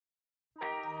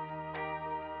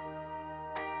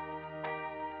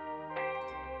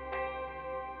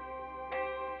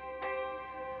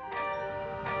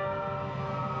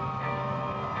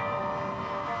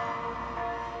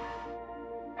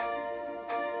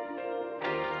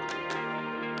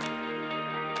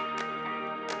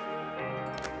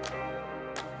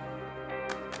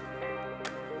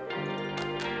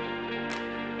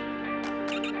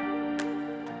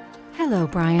Hello,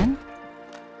 Brian.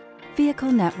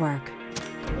 Vehicle network.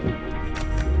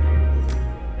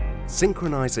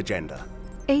 Synchronize agenda.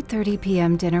 8:30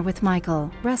 p.m. dinner with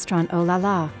Michael, restaurant Oh La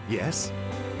La. Yes?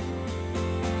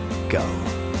 Go.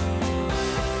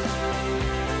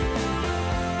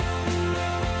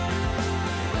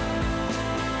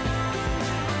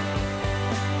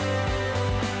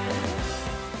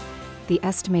 The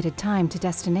estimated time to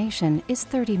destination is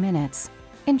 30 minutes.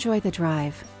 Enjoy the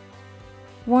drive.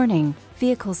 Warning,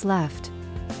 vehicles left.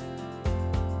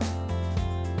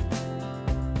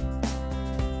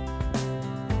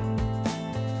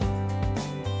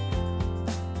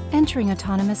 Entering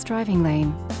autonomous driving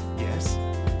lane. Yes?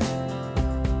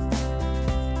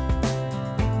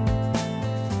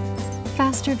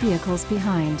 Faster vehicles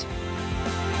behind.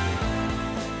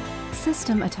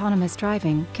 System autonomous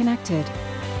driving connected.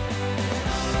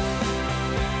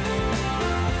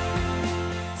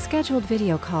 Scheduled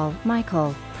video call,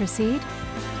 Michael. Proceed.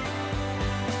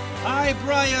 Hi,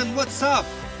 Brian, what's up?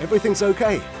 Everything's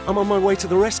okay. I'm on my way to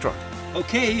the restaurant.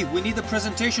 Okay, we need the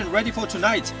presentation ready for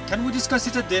tonight. Can we discuss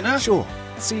it at dinner? Sure.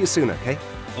 See you soon, okay?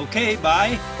 Okay,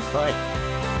 bye. Bye.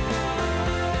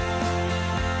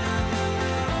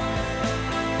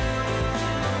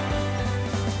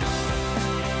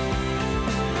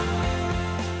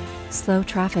 Slow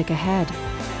traffic ahead.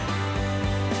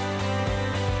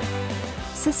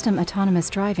 System autonomous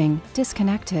driving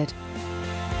disconnected.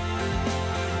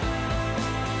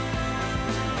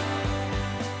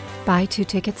 Buy 2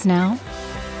 tickets now.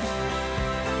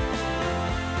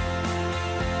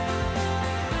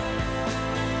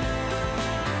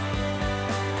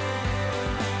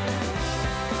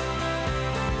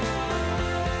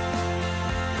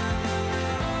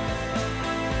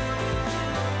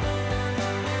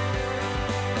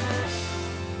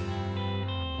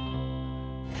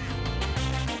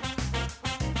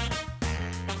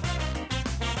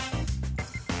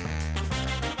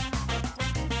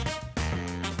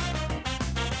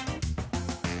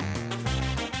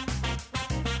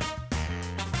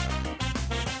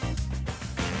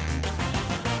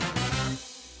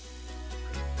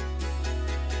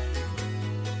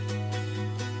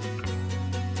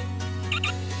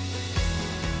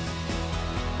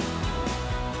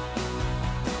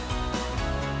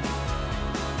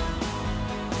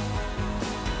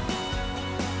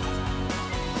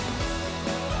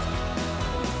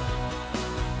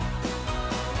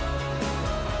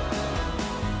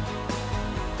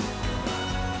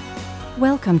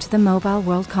 Welcome to the Mobile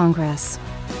World Congress.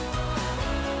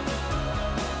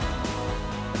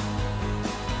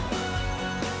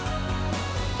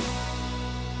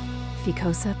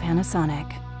 Ficosa Panasonic.